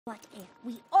What if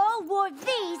we all wore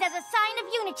these as a sign of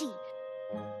unity?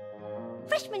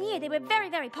 Freshman year, they were very,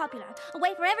 very popular. A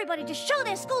way for everybody to show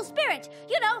their school spirit.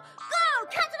 You know, go,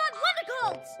 Canton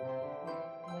Wondercolts!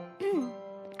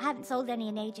 I haven't sold any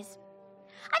in ages.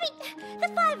 I mean, the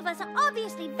five of us are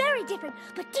obviously very different,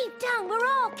 but deep down, we're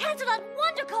all Canton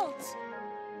Wondercolts.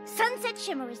 Sunset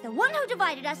Shimmer is the one who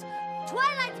divided us.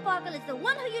 Twilight Sparkle is the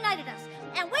one who united us.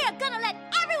 And we're gonna let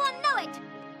everyone know it!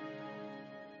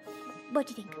 What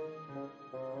do you think?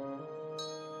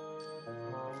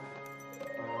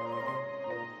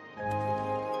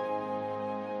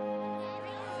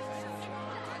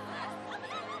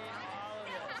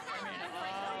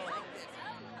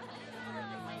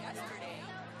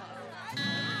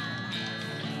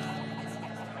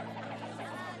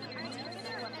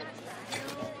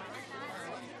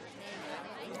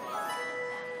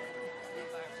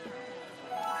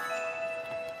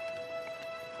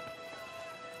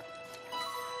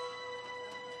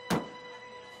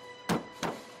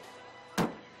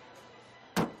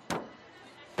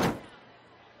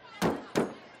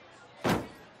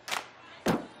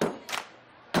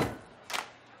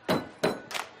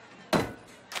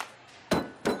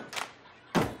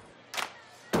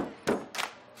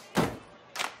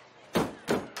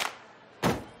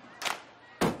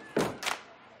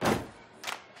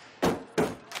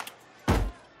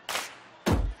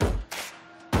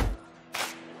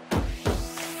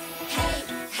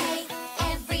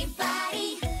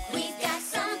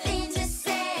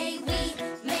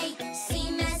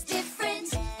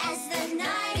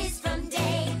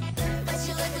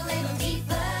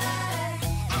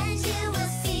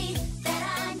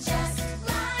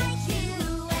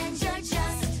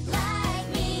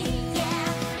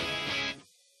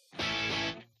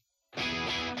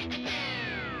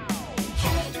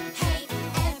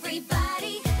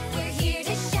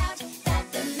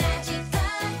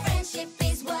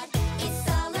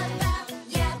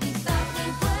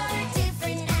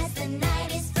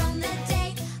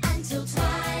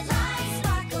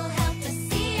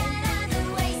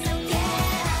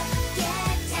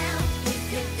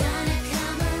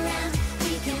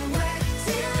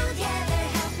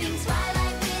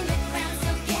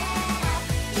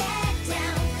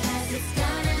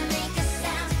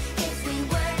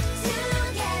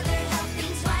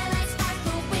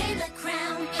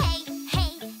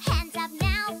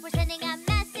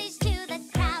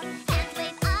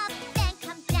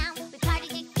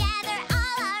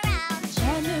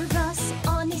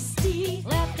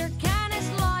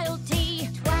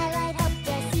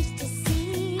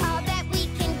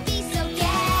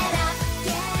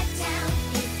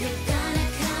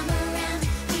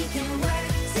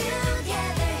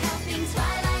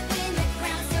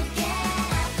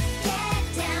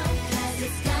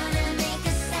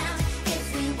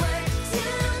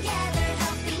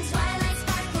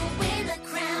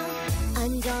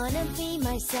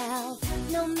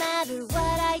 No matter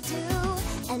what I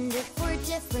do, and if we're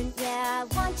different, yeah,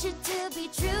 I want you to be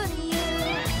true to you.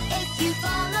 If you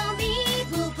follow me,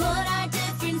 we'll put our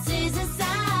differences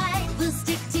aside. We'll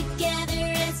stick together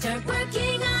and start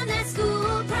working on that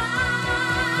school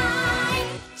pride.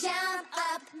 Jump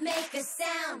up, make a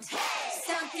sound. Hey!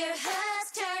 Stomp your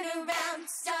hooves, turn around.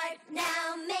 Start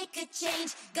now, make a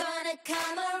change. Gonna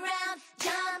come around.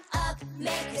 Jump up,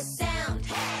 make a sound.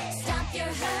 Hey! Stomp your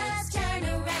hooves, turn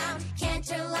around.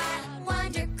 Canterlot,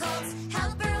 Wondercolts,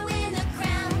 help her win the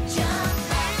crown.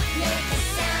 Jump up, make a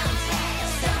sound.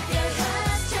 Stomp your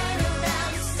hooves, turn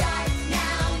around. Start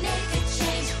now, make a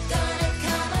change. Gonna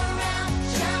come around.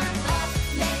 Jump up,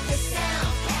 make a sound.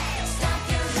 Stomp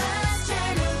your hooves,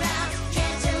 turn around.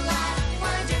 Canterlot,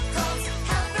 Wondercolts,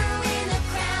 help her win the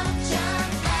crown.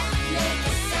 Jump up, make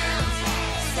a sound.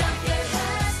 Stomp your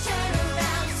hooves, turn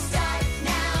around. Start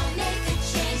now, make a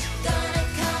change. Gonna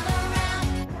come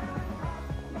around.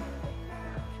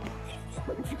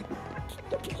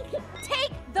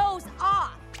 Take those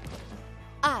off!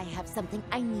 I have something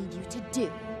I need you to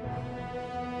do.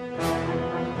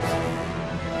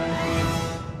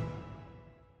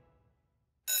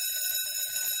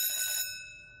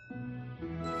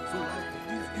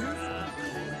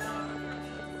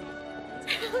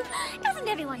 Doesn't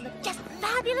everyone look just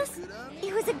fabulous?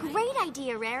 It was a great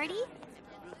idea, Rarity.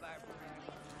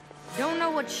 Don't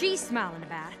know what she's smiling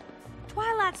about.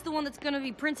 Twilight's the one that's gonna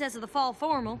be Princess of the Fall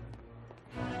Formal.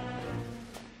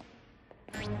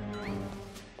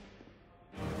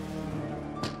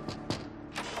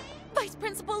 Vice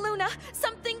Principal Luna,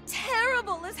 something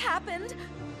terrible has happened.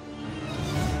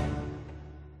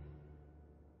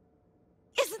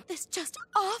 Isn't this just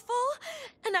awful?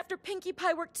 And after Pinkie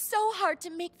Pie worked so hard to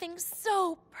make things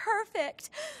so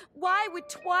perfect, why would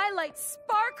Twilight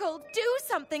Sparkle do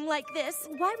something like this?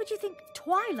 Why would you think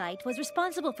Twilight was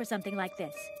responsible for something like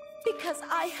this? Because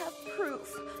I have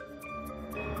proof.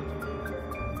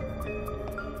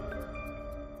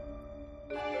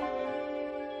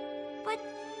 But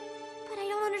I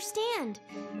don't understand.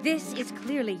 This is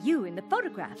clearly you in the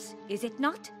photographs, is it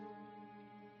not?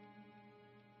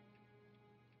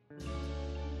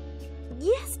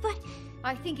 Yes, but...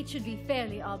 I think it should be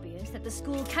fairly obvious that the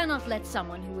school cannot let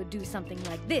someone who would do something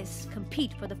like this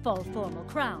compete for the fall formal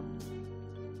crown.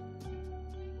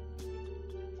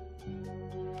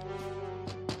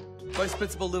 Vice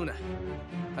Principal Luna,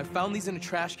 I found these in a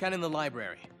trash can in the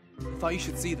library. I thought you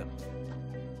should see them.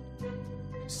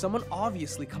 Someone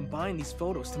obviously combined these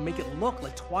photos to make it look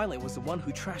like Twilight was the one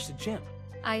who trashed the gym.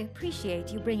 I appreciate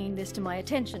you bringing this to my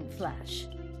attention, Flash.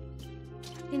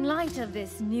 In light of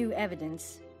this new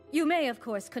evidence, you may, of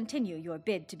course, continue your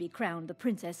bid to be crowned the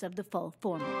Princess of the Fall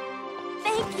Formal.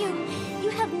 Thank you.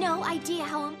 You have no idea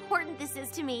how important this is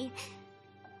to me.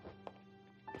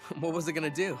 What was it gonna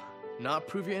do? Not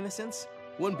prove your innocence?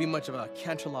 Wouldn't be much of a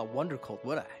Canterlot wonder colt,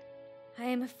 would I? I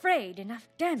am afraid enough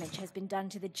damage has been done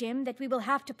to the gym that we will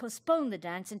have to postpone the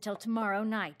dance until tomorrow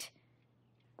night.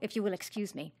 If you will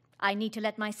excuse me, I need to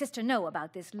let my sister know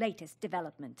about this latest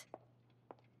development.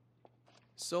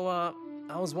 So, I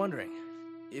was wondering,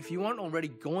 if you aren't already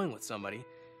going with somebody,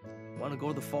 want to go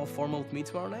to the fall formal with me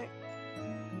tomorrow night?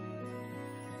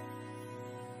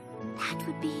 That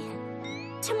would be...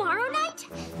 tomorrow night?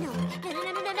 No.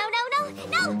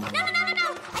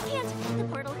 I can't. The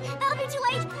portal. That'll be too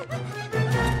late.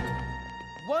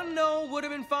 One no would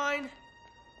have been fine.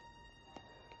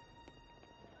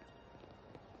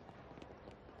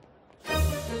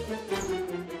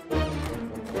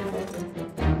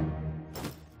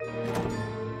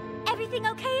 Everything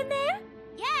okay in there?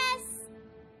 Yes.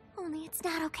 Only it's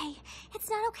not okay. It's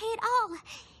not okay at all.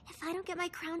 If I don't get my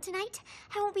crown tonight,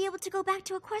 I won't be able to go back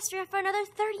to Equestria for another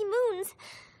 30 moons.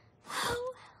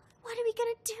 Oh, what are we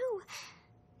gonna do?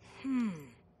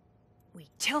 We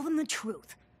tell them the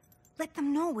truth. Let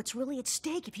them know what's really at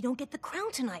stake if you don't get the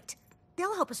crown tonight.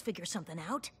 They'll help us figure something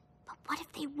out. But what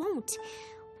if they won't?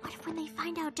 What if when they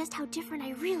find out just how different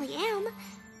I really am?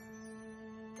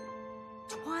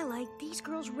 Twilight, these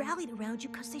girls rallied around you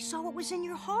because they saw what was in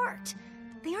your heart.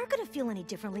 They aren't going to feel any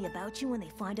differently about you when they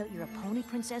find out you're a pony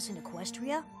princess in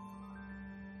Equestria.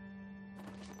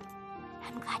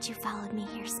 I'm glad you followed me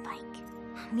here, Spike.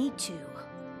 Me too.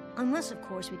 Unless, of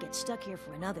course, we get stuck here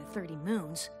for another 30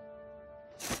 moons.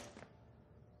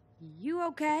 You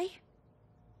okay?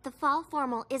 The fall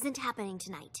formal isn't happening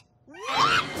tonight.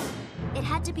 It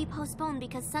had to be postponed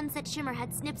because Sunset Shimmer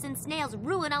had Snips and Snails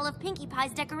ruin all of Pinkie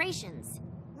Pie's decorations.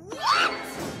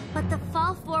 But the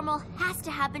fall formal has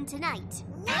to happen tonight.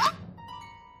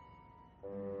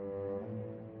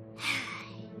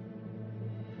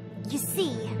 You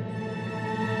see...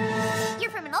 You're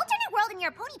from an alternate world and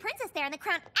you're a pony princess there, and the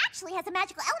crown actually has a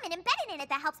magical element embedded in it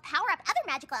that helps power up other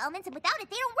magical elements, and without it,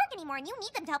 they don't work anymore, and you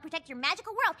need them to help protect your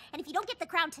magical world. And if you don't get the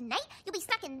crown tonight, you'll be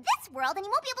stuck in this world, and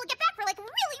you won't be able to get back for like a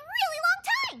really, really long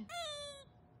time.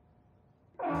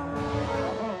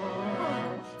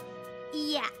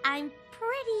 Yeah, I'm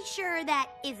pretty sure that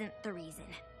isn't the reason.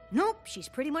 Nope, she's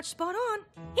pretty much spot on.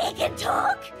 He can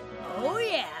talk! Oh,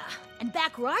 yeah. And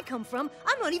back where I come from,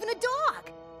 I'm not even a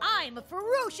dog. I'm a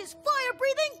ferocious,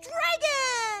 fire-breathing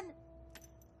dragon!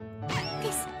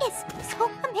 This is so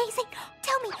amazing.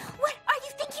 Tell me, what are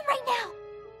you thinking right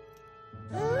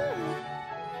now?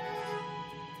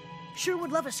 Sure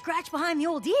would love a scratch behind the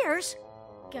old ears.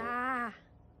 Gah.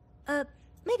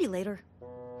 Maybe later.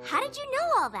 How did you know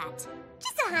all that?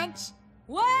 Just a hunch.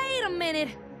 Wait a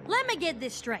minute. Let me get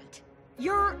this straight.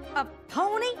 You're a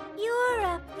pony? You're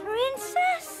a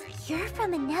princess? You're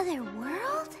from another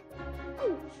world?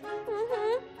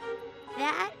 Mm-hmm.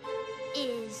 That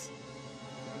is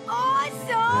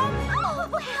awesome! Oh,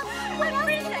 wow! What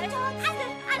else can I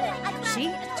talk?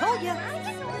 See? Told ya.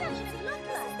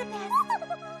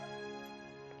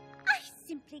 I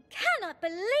simply cannot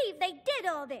believe they did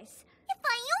all this. If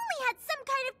I only had some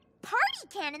kind of party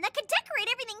cannon that could decorate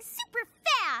everything super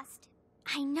fast.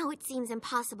 I know it seems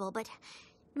impossible, but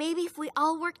maybe if we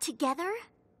all work together?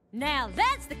 Now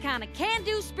that's the kind of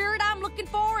can-do spirit I'm looking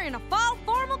for in a fall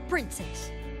formal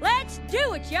princess. Let's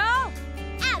do it, y'all!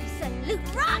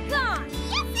 Absolute rock on!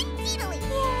 Yes, indeedly!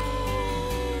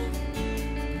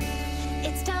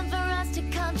 It's time for us to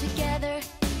come together.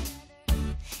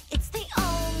 It's the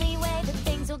only way that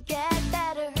things will get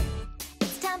better.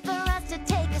 It's time for us to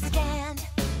take a stand.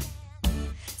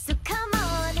 So come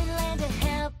on and lend a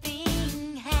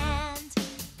helping hand.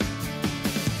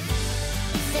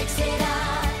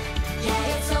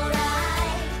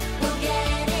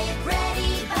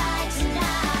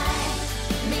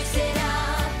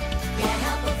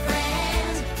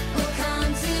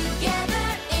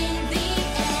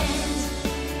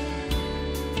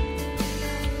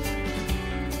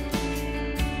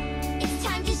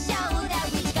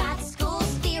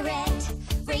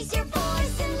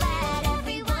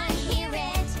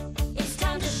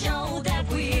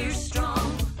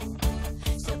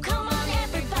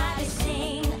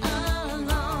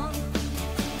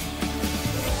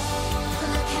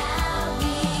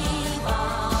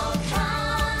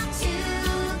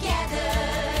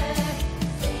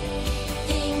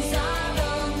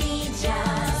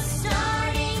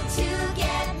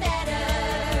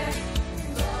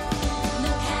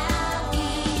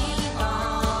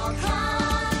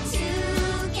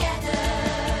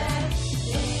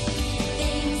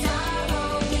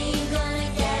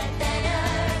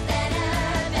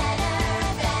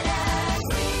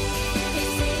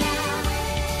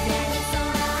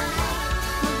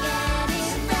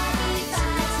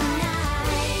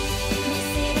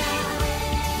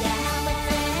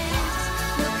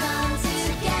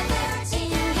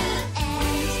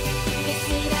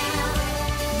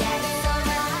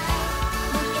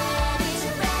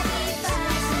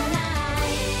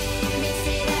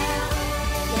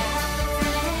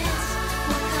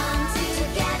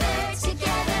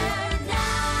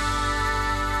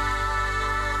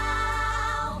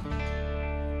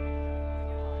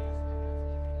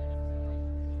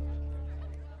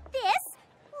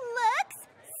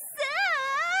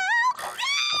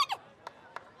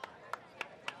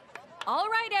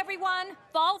 everyone.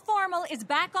 Fall formal is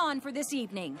back on for this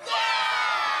evening.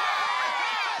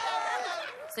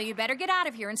 So you better get out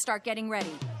of here and start getting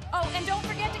ready. Oh, and don't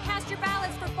forget to cast your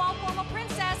ballots for Fall Formal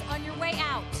Princess on your way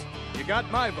out. You got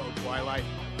my vote, Twilight.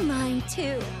 Mine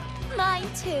too. Mine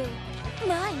too.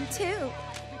 Mine too.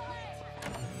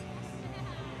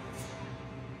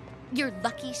 You're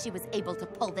lucky she was able to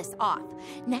pull this off.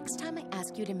 Next time I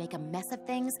ask you to make a mess of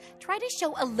things, try to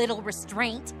show a little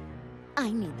restraint. I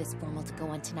need this formal to go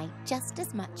on tonight just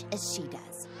as much as she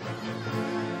does.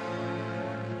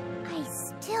 I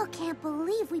still can't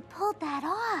believe we pulled that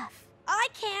off. I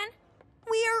can.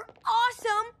 We're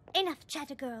awesome. Enough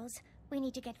chatter, girls. We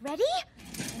need to get ready.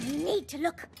 We need to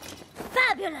look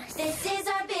fabulous. This is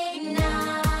our big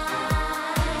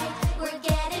night. We're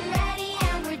getting ready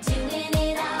and we're doing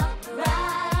it all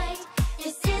right.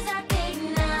 This is our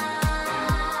big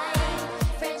night.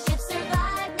 Friendship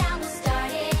survived, now we'll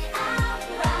start it out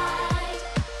right.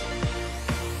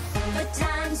 But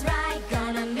time's right,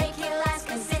 gonna make it last,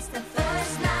 'cause it's the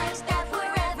first night that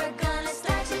we're ever gonna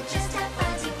start to just have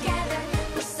fun together.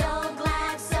 We're so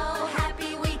glad, so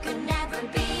happy, we could never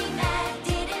be mad.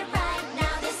 Did it right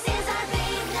now, this is our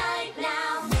big night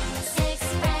now. 6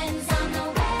 friends on the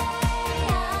way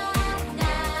up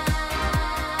now.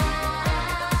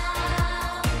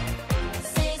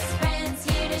 6 friends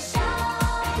here to show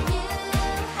you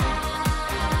how.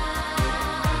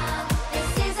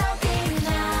 This is our big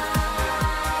night.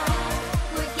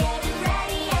 We're getting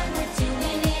ready and we're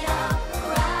doing it all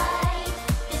right.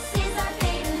 This is our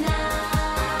big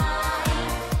night.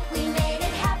 We made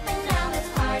it happen, now let's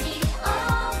party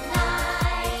all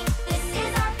night. This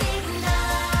is our big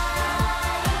night.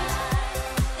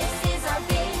 This is our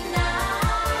big night.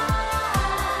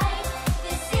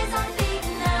 This is our big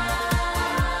night.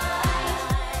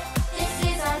 This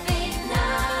is our big night.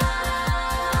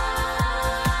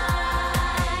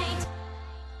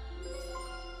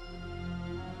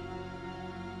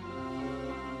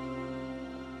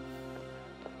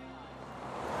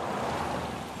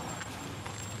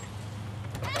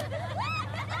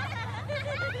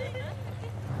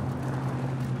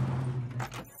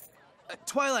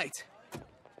 Twilight!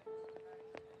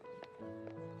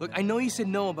 Look, I know you said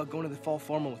no about going to the fall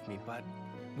formal with me, but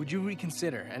would you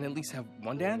reconsider and at least have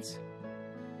one dance?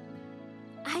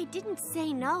 I didn't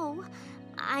say no.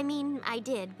 I mean, I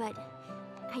did, but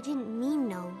I didn't mean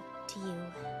no to you.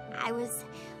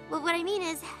 Well, what I mean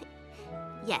is,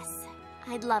 yes,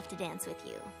 I'd love to dance with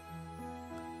you.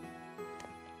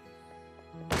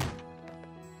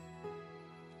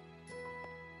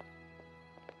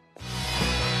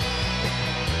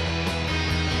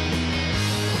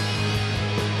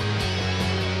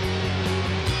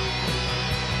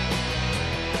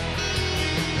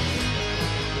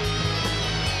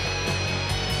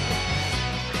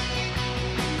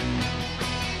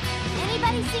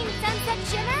 Anybody seen Sunset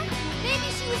Shimmer? Maybe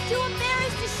she was too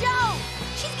embarrassed to show.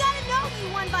 She's gotta know you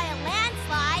won by a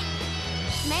landslide.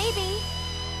 Maybe.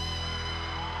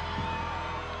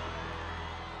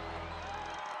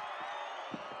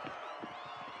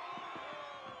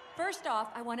 First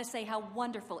off, I want to say how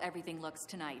wonderful everything looks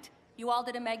tonight. You all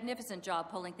did a magnificent job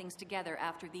pulling things together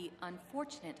after the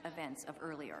unfortunate events of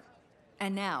earlier.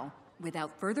 And now,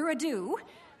 without further ado,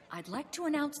 I'd like to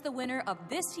announce the winner of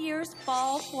this year's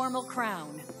Fall Formal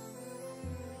Crown.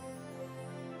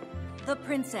 The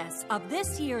princess of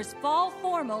this year's Fall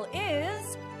Formal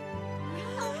is...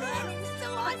 Oh, man, this is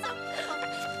so awesome.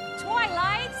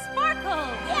 Twilight Sparkle!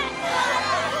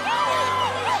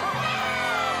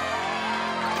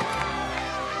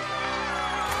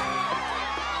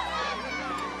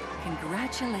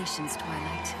 Congratulations,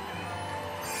 Twilight.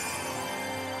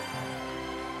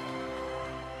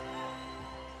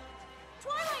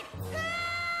 Twilight,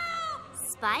 help!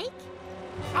 Spike?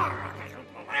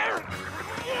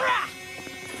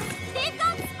 They've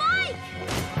got Spike!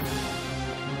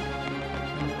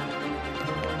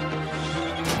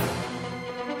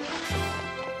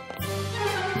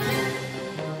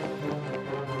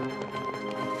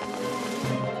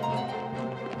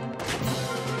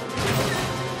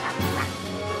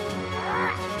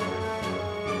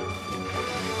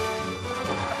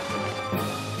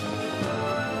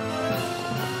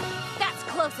 That's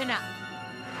close enough.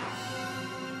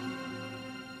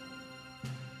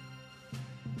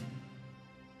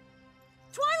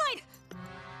 Twilight!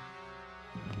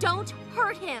 Don't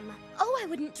hurt him. Oh, I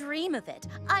wouldn't dream of it.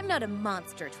 I'm not a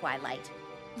monster, Twilight.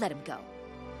 Let him go.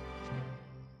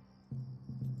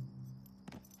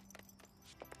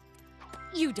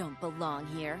 You don't belong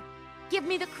here. Give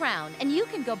me the crown, and you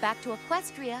can go back to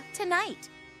Equestria tonight.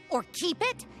 Or keep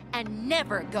it and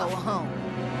never go home.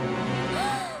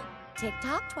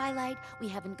 Tick-tock, Twilight. We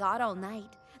haven't got all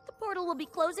night. The portal will be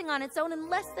closing on its own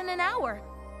in less than an hour.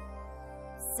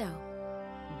 So,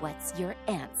 what's your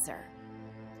answer?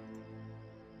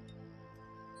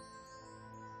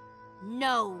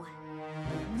 No.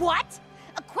 What?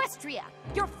 Equestria,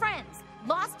 your friends,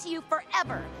 lost to you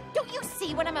forever. Don't you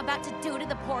see what I'm about to do to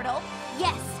the portal?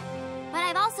 Yes, but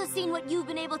I've also seen what you've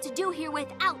been able to do here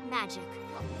without magic.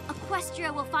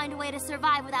 Equestria will find a way to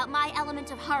survive without my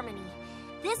element of harmony.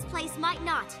 This place might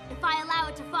not, if I allow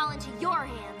it to fall into your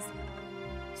hands.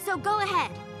 So go ahead,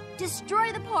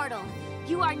 destroy the portal.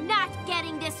 You are not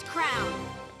getting this crown.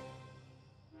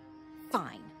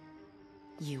 Fine.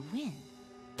 You win.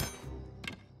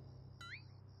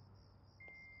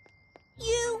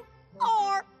 You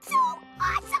are So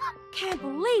awesome! Can't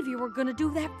believe you were gonna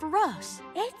do that for us.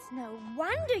 It's no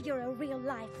wonder you're a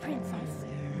real-life princess.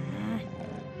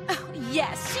 Oh,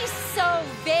 yes, she's so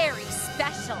very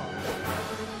special.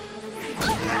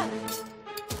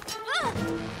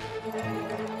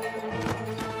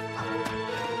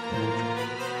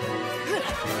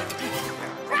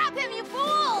 Grab him, you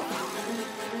fool!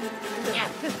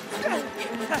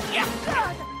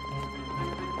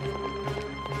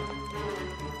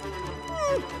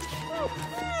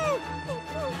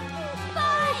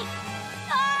 Fight!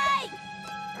 Fight!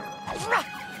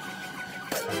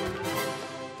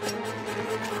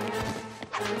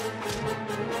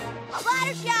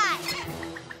 Fluttershy!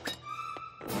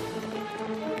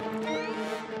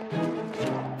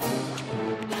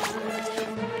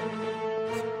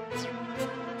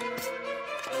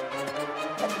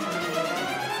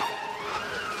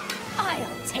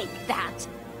 I'll take that.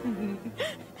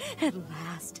 At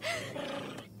last.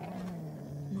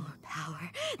 More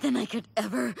power than I could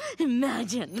ever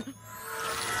imagine.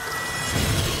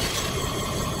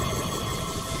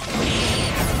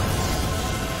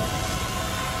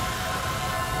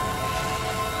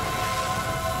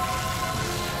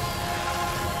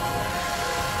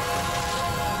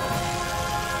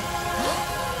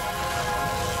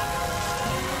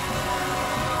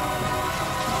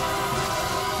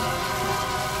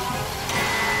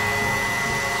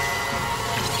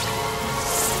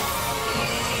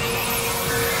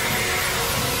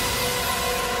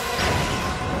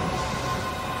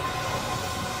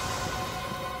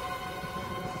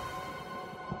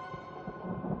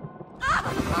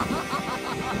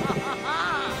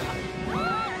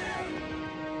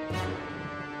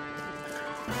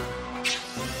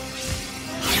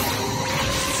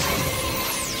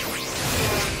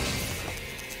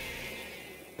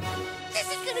 This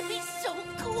is gonna be so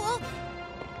cool!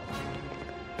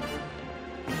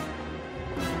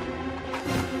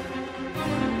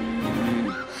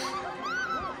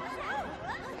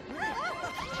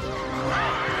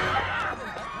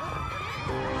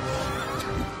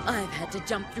 I've had to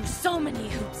jump through so many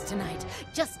hoops tonight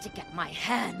just to get my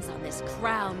hands on this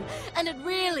crown, and it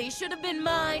really should have been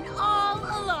mine all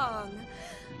along.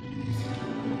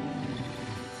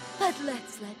 But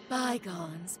let's let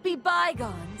bygones be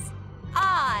bygones.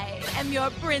 I am your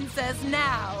princess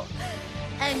now,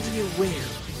 and you will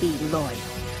be loyal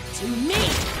to me.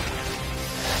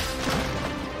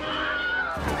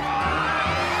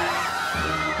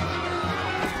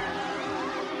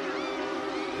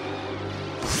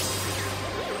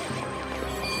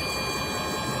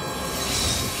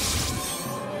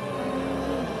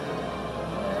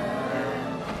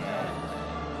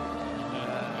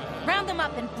 Round them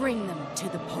up and bring them to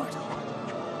the portal.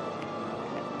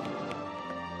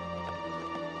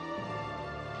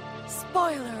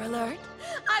 Spoiler alert!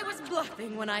 I was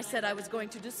bluffing when I said I was going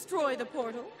to destroy the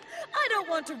portal. I don't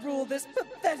want to rule this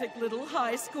pathetic little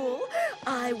high school.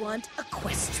 I want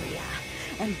Equestria.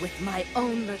 And with my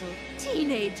own little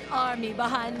teenage army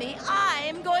behind me,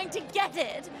 I'm going to get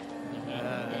it.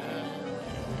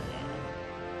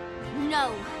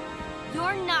 No,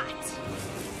 you're not.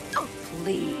 Oh,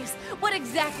 please. What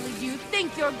exactly do you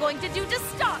think you're going to do to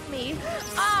stop me?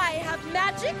 I have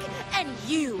magic, and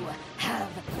you have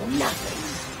nothing.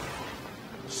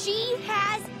 She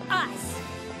has us.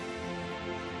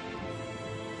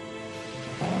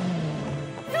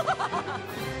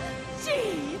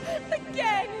 Gee, the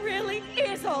gang really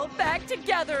is all back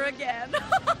together again.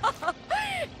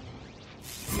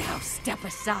 Now step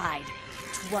aside.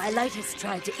 Twilight has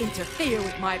tried to interfere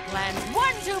with my plans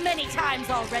one too many times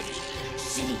already.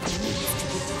 She needs to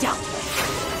be dealt with.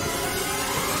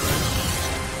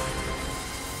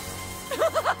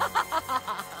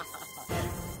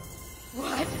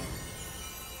 What?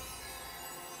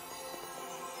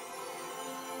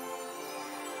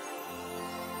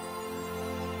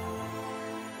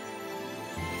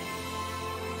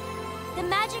 The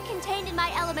magic contained in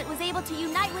my element was able to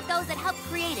unite with those that helped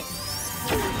create it.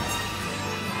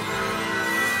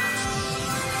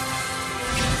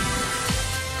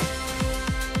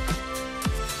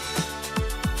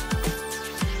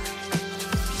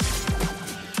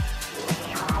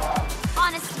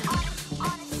 Honesty.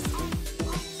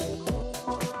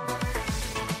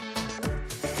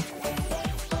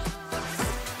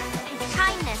 And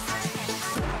kindness.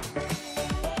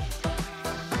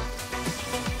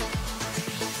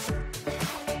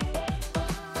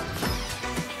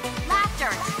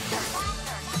 Laughter.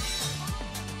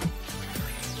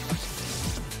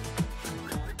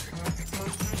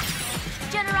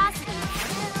 Generosity.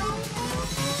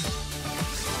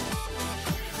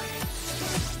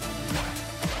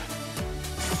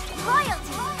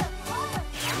 Royalty.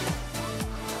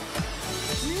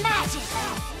 Magic.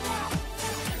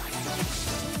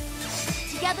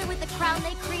 Together with the crown,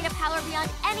 they create a power beyond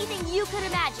anything you could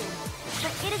imagine.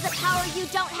 But it is a power you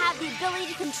don't have the ability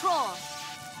to control.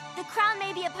 The crown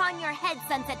may be upon your head,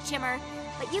 Sunset Shimmer,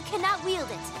 but you cannot wield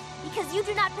it, because you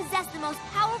do not possess the most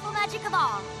powerful magic of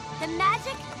all, the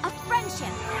magic of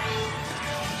friendship.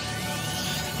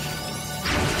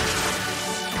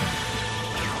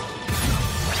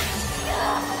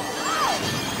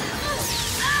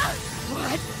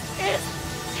 What is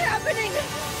happening?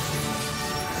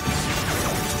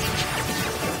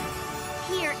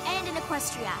 Here and in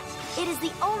Equestria, it is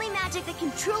the only magic that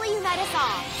can truly unite us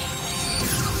all.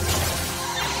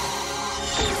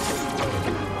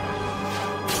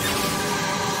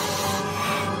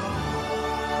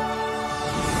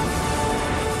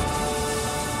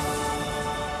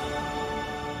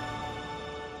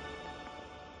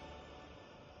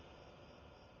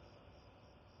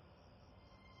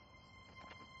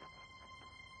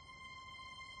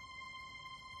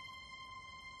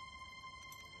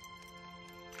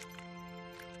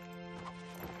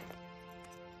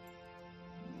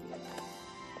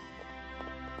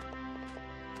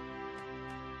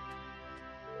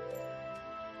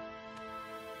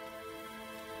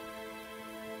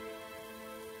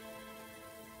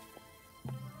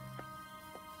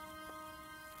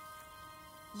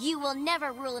 You will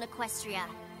never rule in Equestria.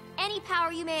 Any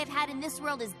power you may have had in this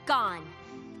world is gone.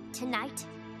 Tonight,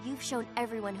 you've shown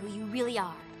everyone who you really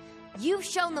are. You've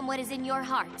shown them what is in your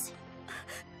heart.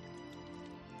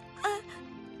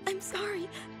 I'm sorry.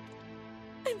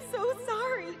 I'm so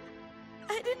sorry.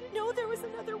 I didn't know there was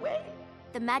another way.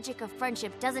 The magic of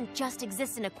friendship doesn't just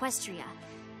exist in Equestria.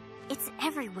 It's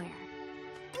everywhere.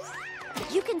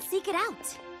 You can seek it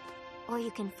out, or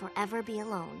you can forever be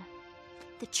alone.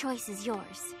 The choice is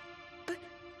yours.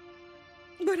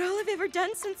 But all I've ever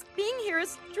done since being here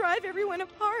is drive everyone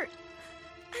apart.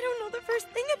 I don't know the first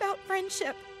thing about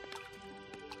friendship.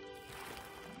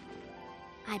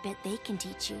 I bet they can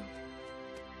teach you.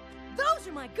 Those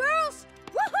are my girls!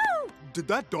 Woohoo! Did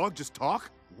that dog just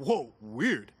talk? Whoa,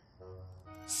 weird.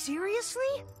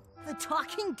 Seriously? The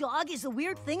talking dog is the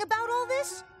weird thing about all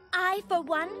this? I, for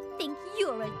one, think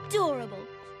you're adorable.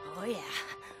 Oh, yeah.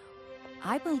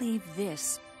 I believe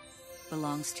this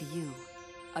belongs to you.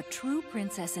 A true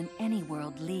princess in any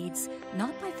world leads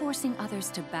not by forcing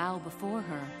others to bow before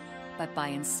her, but by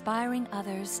inspiring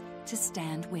others to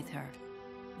stand with her.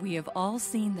 We have all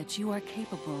seen that you are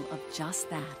capable of just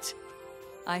that.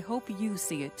 I hope you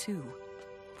see it too,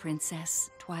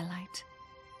 Princess Twilight.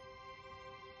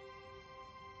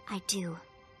 I do.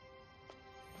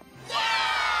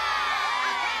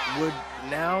 Would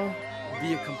now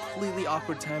be a completely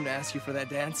awkward time to ask you for that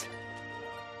dance?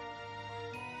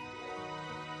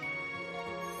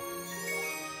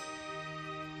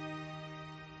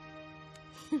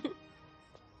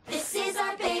 This is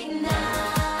our big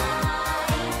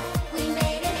night. We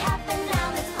made it happen,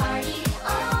 now let's party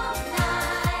all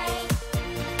night.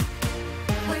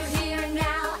 We're here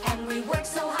now, and we worked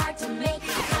so hard to make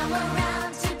it come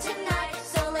around to tonight.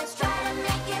 So let's try to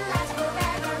make it last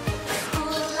forever.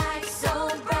 School lights so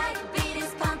bright, beat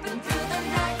is pumping through the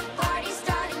night. Party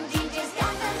starting, DJ's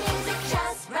got the music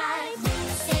just right.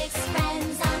 6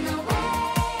 friends on the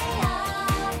way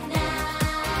up now.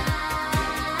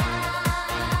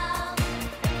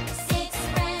 6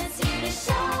 friends here to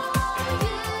show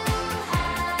you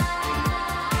how.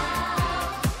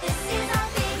 This is our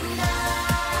big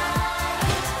night.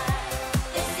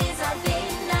 This is our big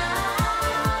night.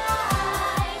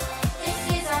 This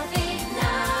is our big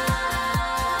night.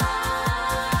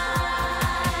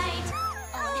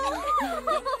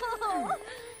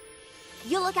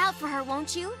 You'll look out for her,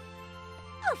 won't you?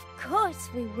 Of course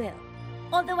we will.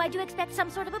 Although I do expect some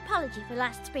sort of apology for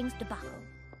last spring's debacle.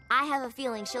 I have a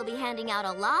feeling she'll be handing out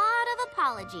a lot of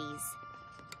apologies.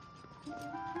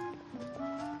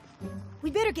 We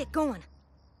better get going.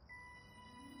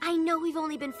 I know we've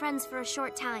only been friends for a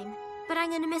short time, but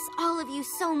I'm gonna miss all of you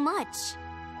so much.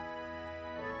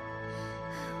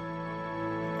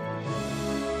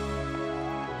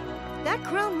 That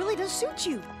crown really does suit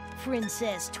you,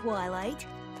 Princess Twilight.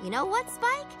 You know what,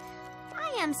 Spike? I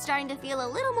am starting to feel a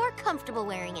little more comfortable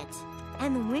wearing it.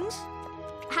 And the wings?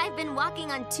 I've been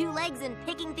walking on 2 legs and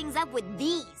picking things up with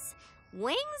these.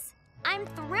 Wings? I'm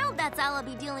thrilled that's all I'll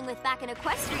be dealing with back in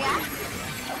Equestria.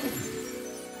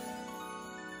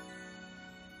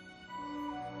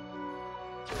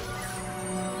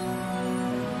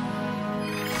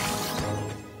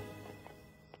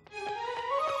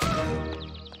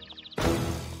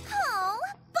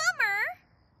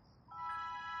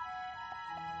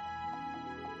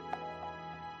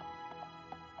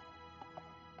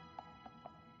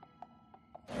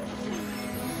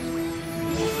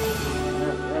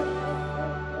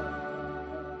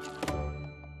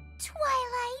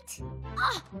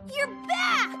 You're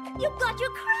back! You got your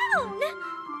crown!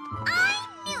 I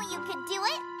knew you could do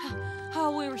it!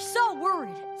 Oh, we were so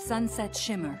worried. Sunset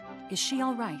Shimmer, is she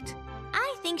all right?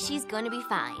 I think she's going to be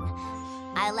fine.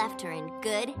 I left her in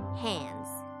good hands.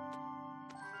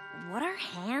 What are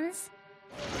hands?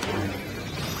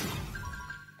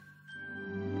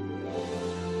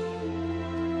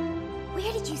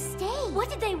 Where did you stay? What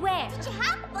did they wear? Did you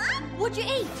have fun? What'd you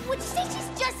eat? Would you say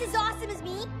she's just as awesome as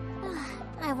me?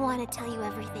 I want to tell you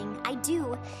everything. I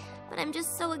do. But I'm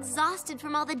just so exhausted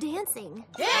from all the dancing.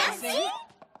 Dancing?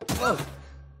 Oh.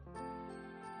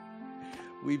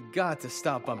 We've got to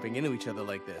stop bumping into each other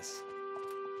like this.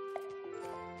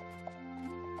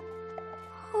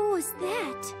 Who was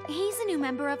that? He's a new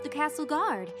member of the Castle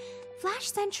Guard.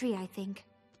 Flash Sentry, I think.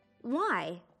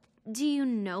 Why? Do you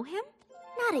know him?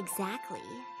 Not exactly.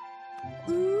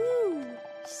 Ooh,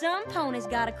 some pony's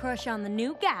got a crush on the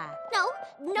new guy.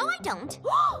 No, I don't.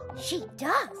 She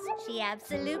does. She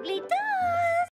absolutely does.